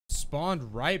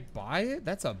spawned right by it?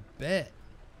 That's a bet.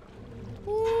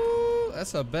 Ooh,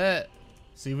 that's a bet.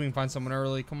 See if we can find someone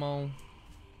early. Come on.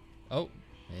 Oh,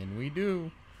 and we do.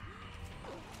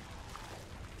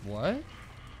 What?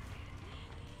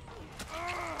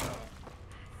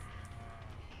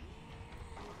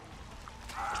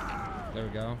 There we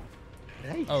go.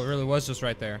 Nice. Oh, it really was just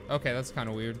right there. Okay, that's kind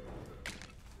of weird.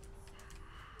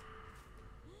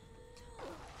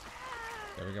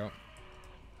 There we go.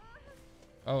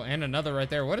 Oh, and another right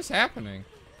there. What is happening?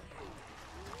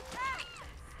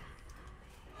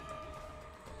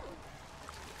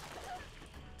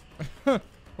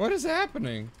 What is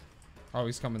happening? Oh,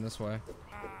 he's coming this way.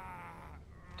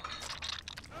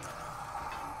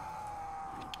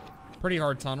 Pretty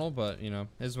hard tunnel, but, you know,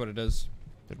 is what it is.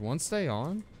 Did one stay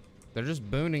on? They're just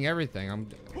booning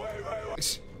everything.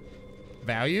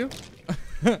 Value?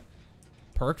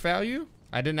 Perk value?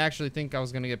 I didn't actually think I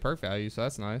was going to get perk value, so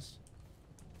that's nice.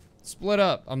 Split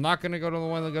up. I'm not going to go to the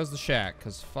one that goes to shack,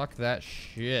 because fuck that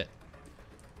shit.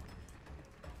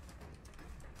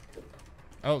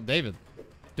 Oh, David.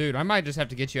 Dude, I might just have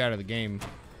to get you out of the game.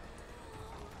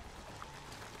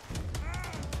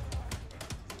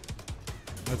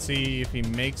 Let's see if he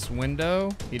makes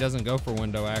window. He doesn't go for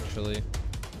window, actually.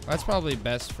 That's probably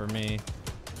best for me.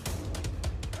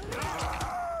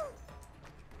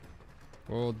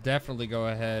 We'll definitely go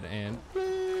ahead and...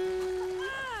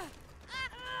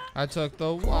 I took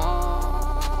the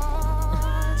walk.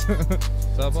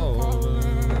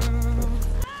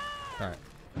 Alright.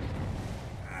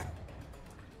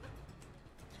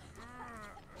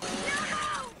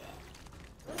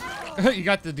 You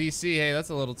got the DC. Hey, that's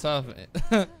a little tough.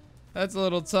 That's a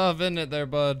little tough, isn't it there,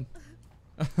 bud?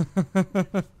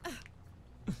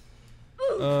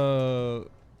 Oh,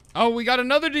 we got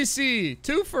another DC.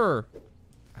 Twofer.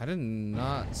 I did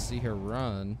not see her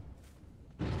run.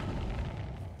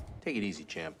 Take it easy,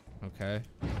 champ. Okay.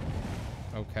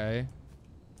 Okay.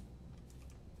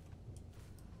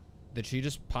 Did she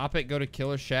just pop it, go to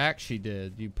Killer Shack? She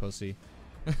did, you pussy.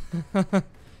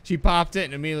 She popped it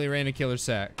and immediately ran to Killer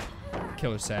Sack.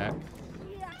 Killer Sack.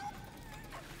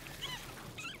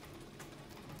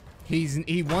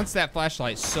 He wants that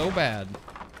flashlight so bad.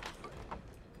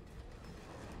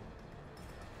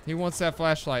 He wants that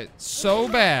flashlight so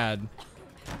bad.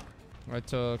 I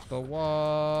took the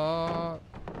walk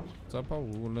to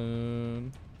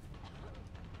Poland.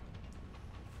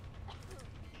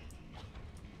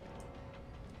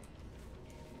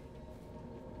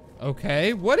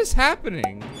 Okay, what is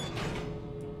happening?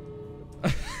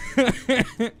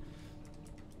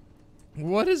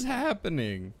 What is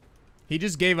happening? He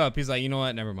just gave up. He's like, you know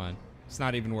what? Never mind. It's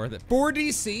not even worth it. 4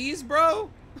 DCs, bro?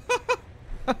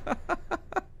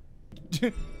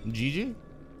 GG?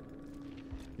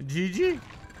 GG?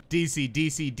 DC,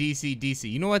 DC, DC,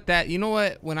 DC. You know what you know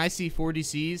what? When I see 4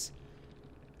 DCs,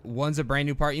 one's a brand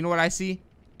new part. You know what I see?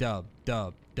 Dub,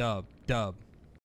 dub, dub, dub.